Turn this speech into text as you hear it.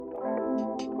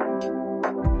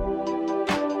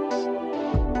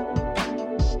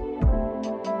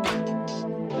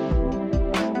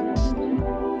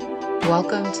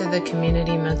Welcome to the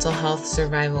Community Mental Health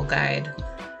Survival Guide.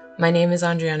 My name is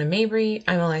Andriana Mabry.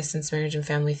 I'm a licensed marriage and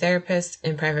family therapist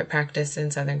in private practice in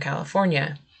Southern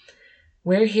California.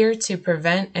 We're here to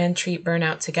prevent and treat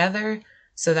burnout together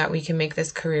so that we can make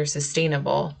this career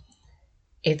sustainable.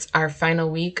 It's our final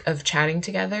week of chatting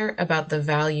together about the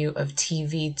value of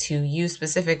TV to you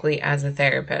specifically as a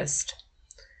therapist.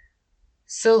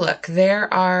 So look,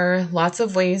 there are lots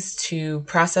of ways to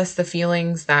process the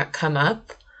feelings that come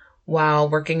up while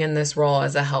working in this role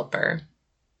as a helper.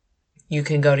 You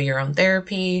can go to your own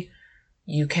therapy.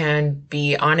 You can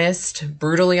be honest,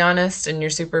 brutally honest in your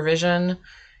supervision.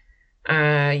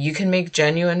 You can make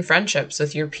genuine friendships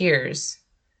with your peers.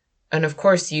 And of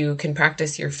course, you can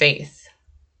practice your faith.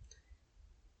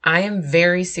 I am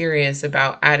very serious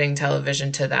about adding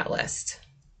television to that list.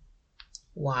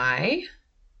 Why?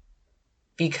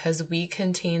 Because we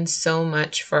contain so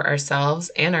much for ourselves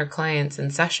and our clients in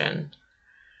session.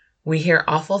 We hear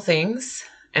awful things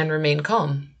and remain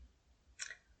calm.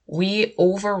 We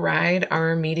override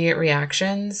our immediate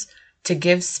reactions to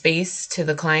give space to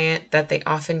the client that they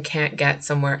often can't get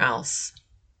somewhere else.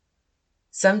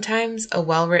 Sometimes a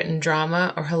well-written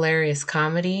drama or hilarious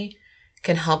comedy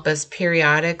can help us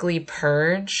periodically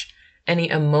purge any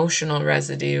emotional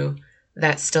residue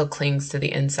that still clings to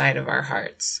the inside of our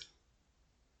hearts.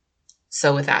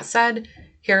 So with that said,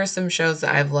 here are some shows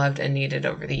that I've loved and needed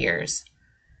over the years.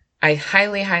 I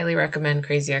highly, highly recommend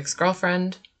Crazy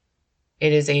Ex-Girlfriend.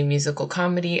 It is a musical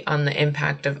comedy on the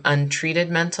impact of untreated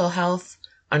mental health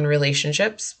on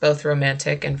relationships, both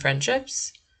romantic and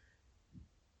friendships.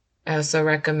 I also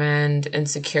recommend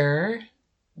Insecure.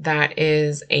 That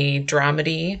is a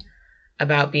dramedy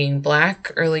about being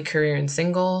Black, early career, and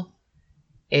single.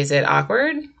 Is it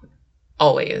awkward?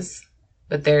 Always.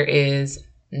 But there is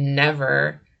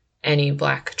never any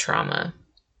Black trauma.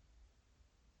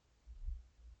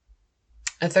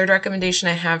 A third recommendation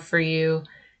I have for you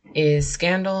is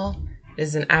Scandal. It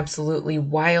is an absolutely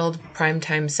wild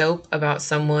primetime soap about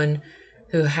someone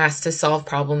who has to solve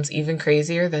problems even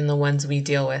crazier than the ones we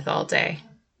deal with all day.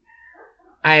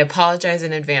 I apologize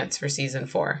in advance for season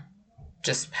 4.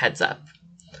 Just heads up.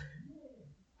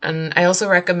 And I also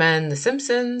recommend The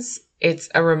Simpsons. It's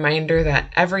a reminder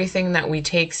that everything that we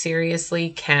take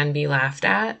seriously can be laughed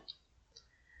at.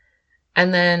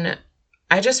 And then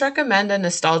I just recommend a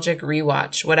nostalgic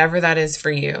rewatch, whatever that is for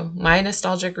you. My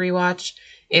nostalgic rewatch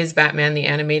is Batman the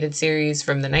Animated Series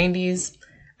from the 90s.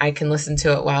 I can listen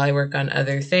to it while I work on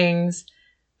other things,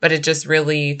 but it just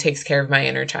really takes care of my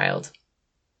inner child.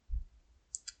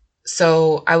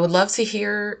 So I would love to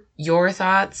hear your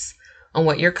thoughts on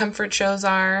what your comfort shows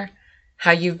are,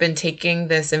 how you've been taking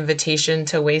this invitation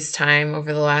to waste time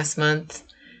over the last month,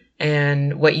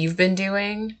 and what you've been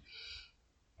doing.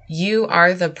 You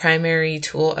are the primary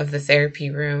tool of the therapy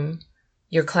room.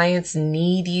 Your clients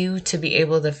need you to be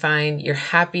able to find your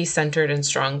happy, centered, and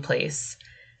strong place.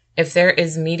 If there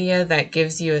is media that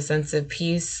gives you a sense of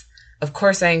peace, of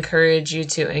course I encourage you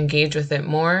to engage with it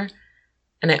more.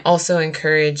 And I also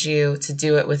encourage you to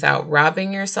do it without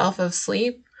robbing yourself of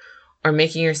sleep or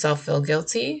making yourself feel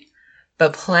guilty,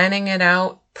 but planning it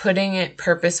out, putting it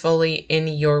purposefully in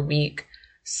your week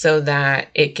so that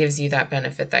it gives you that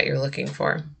benefit that you're looking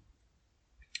for.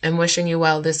 I'm wishing you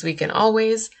well this week and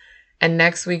always. And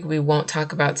next week, we won't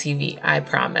talk about TV. I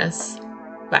promise.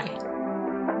 Bye.